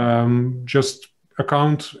just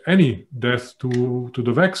account any death to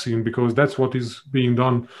the vaccine, because that's what is being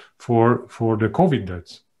done for the COVID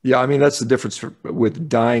deaths. Yeah, I mean, that's the difference with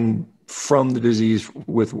dying from the disease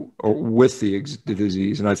with the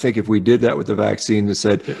disease. And I think if we did that with the vaccine and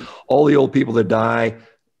said all the old people that die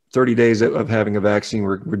 30 days of having a vaccine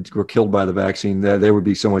were killed by the vaccine, there would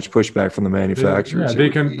be so much pushback from the manufacturers. They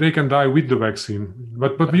can die with the vaccine,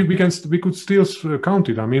 but we could still count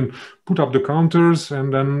it. I mean, put up the counters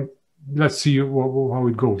and then let's see how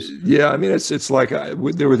it goes. Yeah, I mean, it's like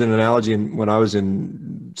there was an analogy when I was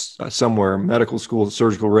in somewhere medical school,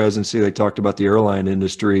 surgical residency. They talked about the airline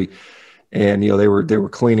industry, and they were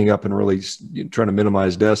cleaning up and really trying to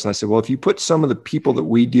minimize deaths. And I said, well, if you put some of the people that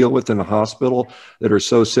we deal with in the hospital that are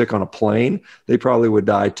so sick on a plane, they probably would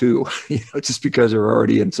die too, just because they're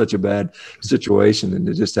already in such a bad situation, and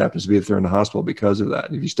it just happens to be that they're in the hospital because of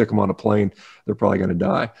that. If you stick them on a plane, they're probably going to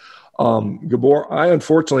die. Gabor, I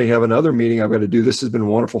unfortunately have another meeting I've got to do. This has been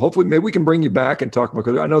wonderful. Hopefully, maybe we can bring you back and talk about,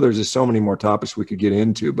 because I know there's just so many more topics we could get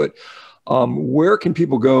into, but where can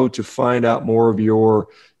people go to find out more of your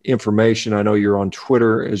information? I know you're on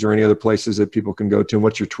Twitter. Is there any other places that people can go to? And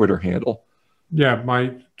what's your Twitter handle? Yeah,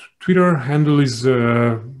 my Twitter handle is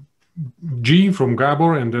G from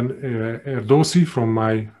Gabor, and then Erdosi from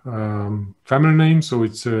my family name. So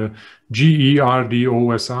it's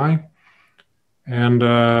Gerdosi. And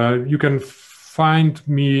you can find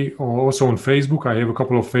me also on Facebook. I have a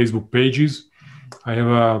couple of Facebook pages. I have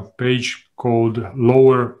a page called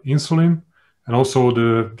Lower Insulin, and also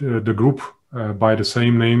the group by the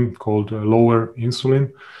same name called Lower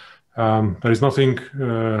Insulin. There is nothing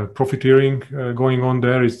profiteering going on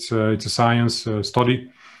there. It's a science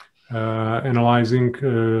study analyzing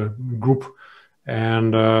group,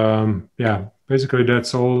 and yeah, basically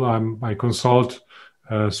that's all. I consult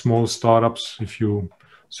small startups. If you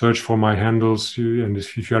search for my handles, and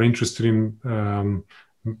if you are interested in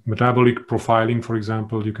metabolic profiling, for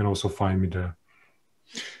example, you can also find me there.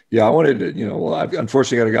 Yeah, I wanted to, well,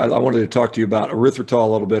 unfortunately, I wanted to talk to you about erythritol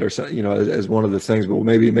a little bit, or as one of the things, but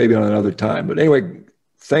maybe on another time. But anyway,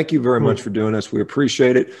 thank you very much for doing this. We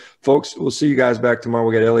appreciate it, folks. We'll see you guys back tomorrow.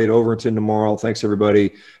 We got Elliot Overton tomorrow. Thanks,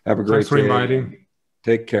 everybody. Have a great day. Thanks for inviting.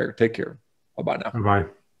 Take care. Take care. Bye-bye now. Bye-bye.